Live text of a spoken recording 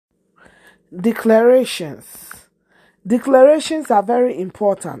Declarations. Declarations are very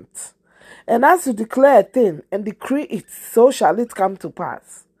important. And as you declare a thing and decree it, so shall it come to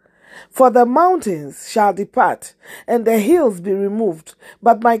pass. For the mountains shall depart, and the hills be removed,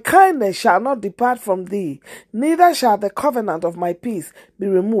 but my kindness shall not depart from thee, neither shall the covenant of my peace be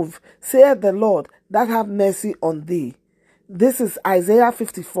removed, saith the Lord that have mercy on thee. This is Isaiah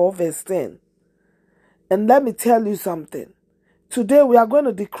 54 verse 10. And let me tell you something. Today we are going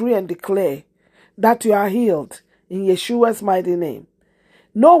to decree and declare that you are healed in Yeshua's mighty name.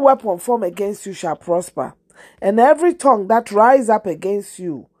 No weapon formed against you shall prosper, and every tongue that rise up against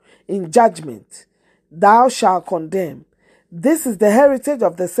you in judgment thou shalt condemn. This is the heritage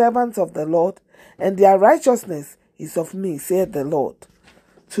of the servants of the Lord, and their righteousness is of me, saith the Lord.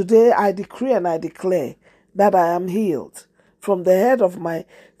 Today I decree and I declare that I am healed from the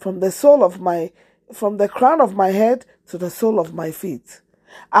crown of my head to the sole of my feet.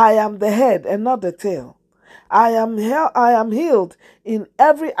 I am the head and not the tail. I am healed in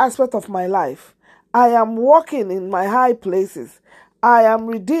every aspect of my life. I am walking in my high places. I am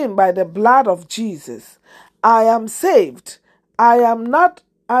redeemed by the blood of Jesus. I am saved. I am not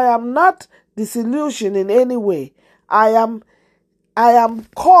disillusioned in any way. I am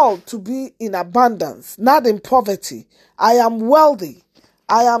called to be in abundance, not in poverty. I am wealthy.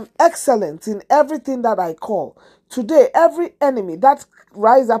 I am excellent in everything that I call. Today, every enemy that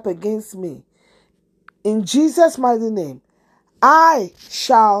rise up against me, in Jesus' mighty name, I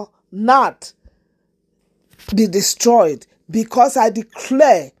shall not be destroyed, because I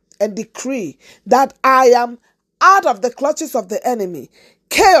declare and decree that I am out of the clutches of the enemy.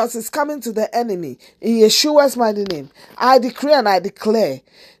 Chaos is coming to the enemy in Yeshua's mighty name. I decree and I declare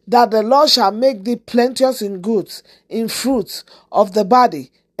that the Lord shall make thee plenteous in goods, in fruits of the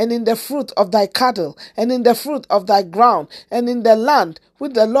body, and in the fruit of thy cattle, and in the fruit of thy ground, and in the land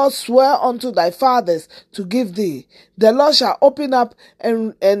which the Lord sware unto thy fathers to give thee. The Lord shall open up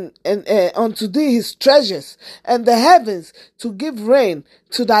and unto thee his treasures, and the heavens to give rain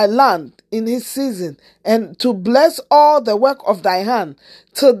to thy land in his season, and to bless all the work of thy hand.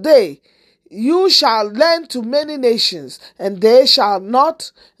 Today you shall lend to many nations, and you shall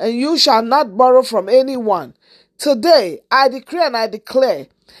not borrow from anyone. Today I decree and I declare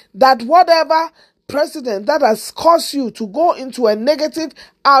that whatever president that has caused you to go into a negative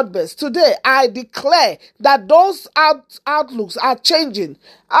outburst, today I declare that those outlooks are changing.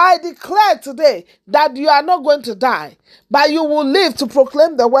 I declare today that you are not going to die, but you will live to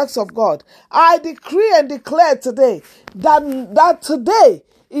proclaim the works of God. I decree and declare today that today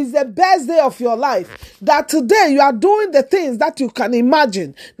is the best day of your life. That today you are doing the things that you can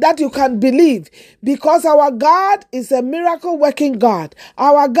imagine, that you can believe, because our God is a miracle working God.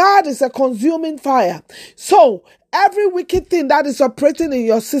 Our God is a consuming fire. So every wicked thing that is operating in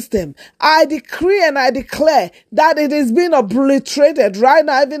your system, I decree and I declare that it is being obliterated right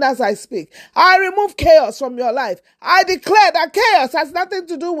now, even as I speak. I remove chaos from your life. I declare that chaos has nothing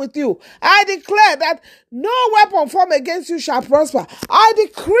to do with you. I declare that no weapon formed against you shall prosper. I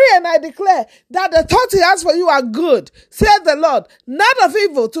decree and I declare that the thoughts he has for you are good, saith the Lord, not of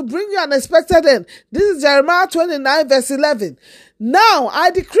evil, to bring you an expected end. This is Jeremiah 29 verse 11. Now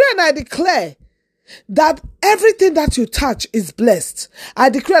I decree and I declare that everything that you touch is blessed. I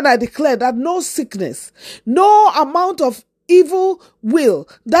decree and I declare that no sickness, no amount of evil will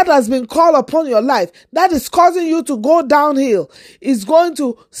that has been called upon your life that is causing you to go downhill is going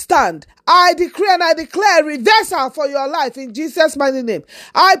to stand. I decree and I declare reversal for your life in Jesus' mighty name.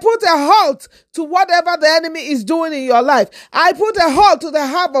 I put a halt to whatever the enemy is doing in your life. I put a halt to the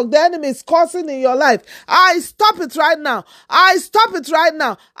havoc the enemy is causing in your life. I stop it right now. I stop it right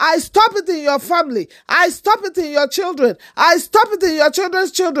now. I stop it in your family. I stop it in your children. I stop it in your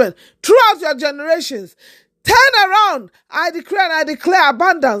children's children throughout your generations. Turn around. I declare and I declare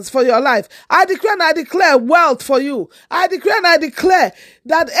abundance for your life. I declare and I declare wealth for you. I declare and I declare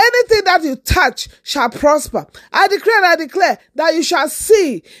that anything that you touch shall prosper. I declare and I declare that you shall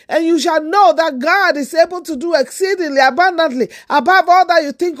see and you shall know that God is able to do exceedingly abundantly above all that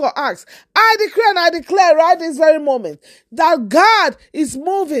you think or ask. I declare and I declare right this very moment that God is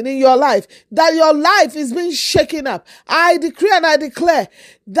moving in your life, that your life is being shaken up. I decree and I declare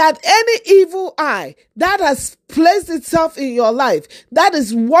that any evil eye that has placed itself in your life, that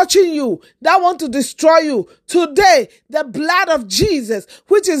is watching you, that want to destroy you, today, the blood of Jesus,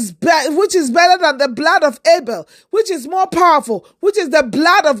 which is better than the blood of Abel, which is more powerful, which is the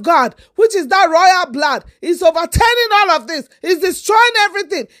blood of God, which is that royal blood, is overturning all of this, is destroying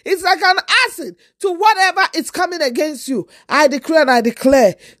everything. It's like an acid to whatever is coming against you. I decree and I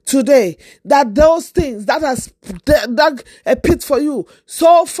declare today that those things that has dug a pit for you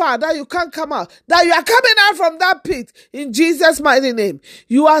so far that you can't come out, that you are coming out from that pit in Jesus' mighty name.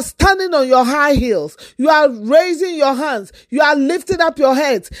 You are standing on your high heels. You are raising your hands. You are lifting up your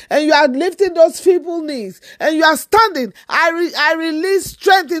heads, and you are lifting those feeble knees, and you are standing. I release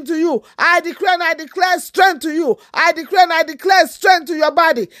strength into you. I decree and I declare strength to you. I decree and I declare strength to your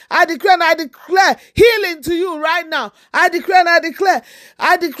body. I decree and I declare healing to you right now. I decree and I declare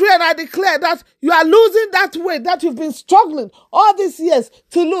that you are losing that weight that you've been struggling all these years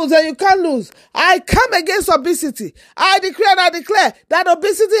to lose, and you can't lose. I come against obesity. I decree and I declare that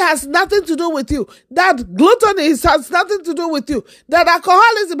obesity has nothing to do with you. That gluttony has nothing to do with you. That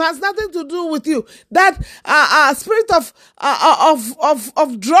alcoholism has nothing to do with you. That spirit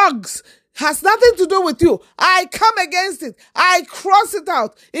of drugs has nothing to do with you. I come against it. I cross it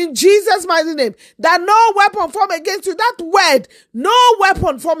out in Jesus' mighty name. That no weapon formed against you. That word, no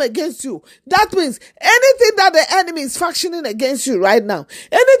weapon formed against you. That means anything that the enemy is factioning against you right now,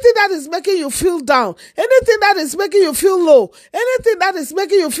 anything that is making you feel down, anything that is making you feel low, anything that is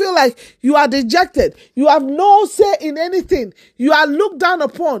making you feel like you are dejected, you have no say in anything, you are looked down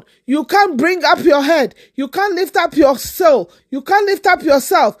upon, you can't bring up your head, you can't lift up your soul, you can't lift up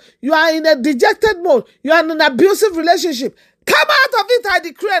yourself, you are in a dejected mode, you are in an abusive relationship. Come out of it, I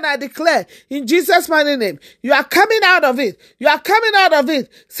decree and I declare, in Jesus' mighty name. You are coming out of it. You are coming out of it.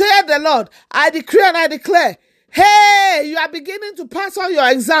 Saith the Lord, I decree and I declare. Hey, you are beginning to pass all your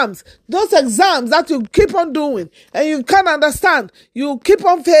exams. Those exams that you keep on doing and you can't understand. You keep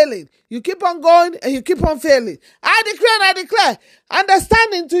on failing. You keep on going and you keep on failing. I decree and I declare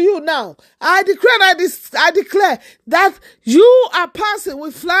understanding to you now. I decree and I declare that you are passing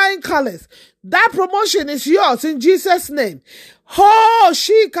with flying colors. That promotion is yours in Jesus' name. Oh,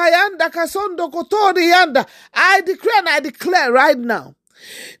 Shikayanda Kasondo Kotori Yanda. I decree and I declare right now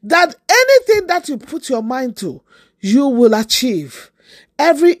that anything that you put your mind to, you will achieve.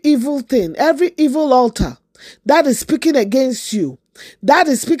 Every evil thing, every evil altar that is speaking against you, that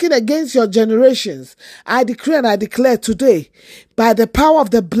is speaking against your generations, I decree and I declare today, by the power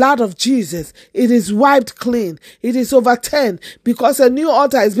of the blood of Jesus, it is wiped clean. It is overturned because a new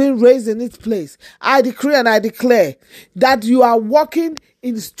altar is being raised in its place. I decree and I declare that you are walking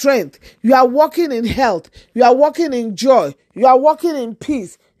in strength. You are walking in health. You are walking in joy. You are walking in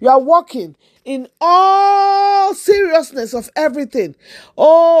peace. You are walking in all seriousness of everything.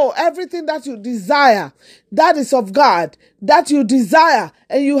 Oh, everything that you desire, that is of God, that you desire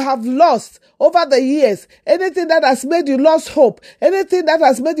and you have lost over the years. Anything that has made you lost hope, anything that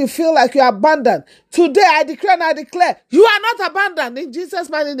has made you feel like you are abandoned. Today I declare and I declare, you are not abandoned in Jesus'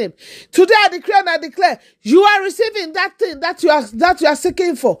 mighty name. Today I declare and I declare, you are receiving that thing that you are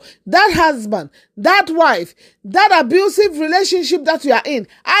seeking for. That husband, that wife, that abusive relationship that you are in.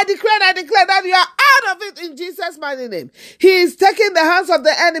 I declare and I declare that you are out of it in Jesus' mighty name. He is taking the hands of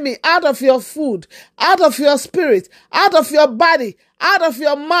the enemy out of your food, out of your spirit, out of your body, out of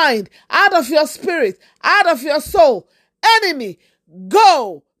your mind, out of your spirit, out of your soul. Enemy,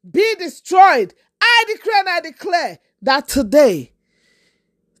 go, be destroyed. I declare and I declare that today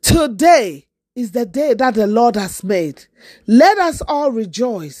is the day that the Lord has made. Let us all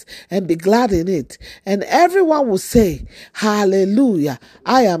rejoice and be glad in it. And everyone will say, hallelujah,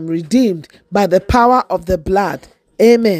 I am redeemed by the power of the blood. Amen.